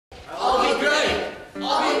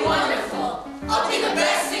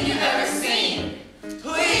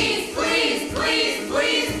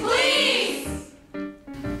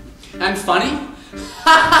funny?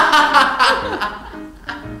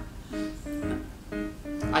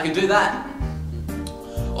 I can do that.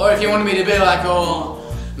 Or if you wanted me to be like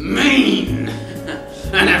all mean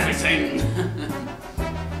and everything,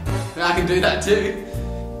 I can do that too.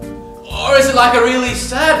 Or is it like a really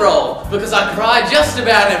sad role because I cry just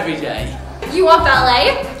about every day? You want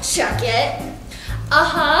ballet? Check it.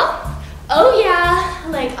 Oh yeah,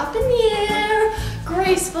 like up in the air,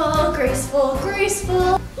 graceful, graceful,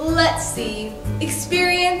 graceful. Let's see,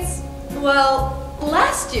 experience. Well,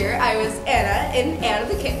 last year I was Anna in Anne of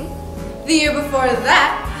the King. The year before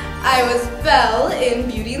that, I was Belle in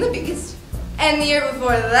Beauty and the Beast. And the year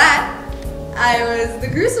before that, I was the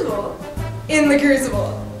Crucible in the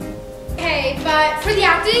Crucible. Hey, but for the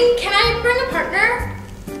acting, can I bring a partner?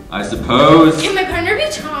 I suppose. Can my partner be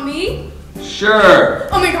Tommy? Sure.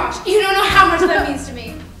 Oh my gosh, you don't know how much that means to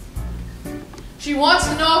me. She wants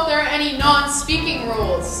to know if there are any non-speaking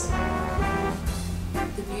rules.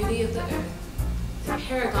 The beauty of the earth, the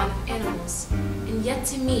paragon of animals, and yet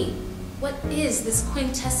to me, what is this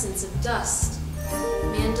quintessence of dust?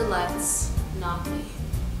 Man delights, not me.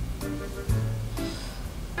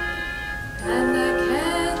 And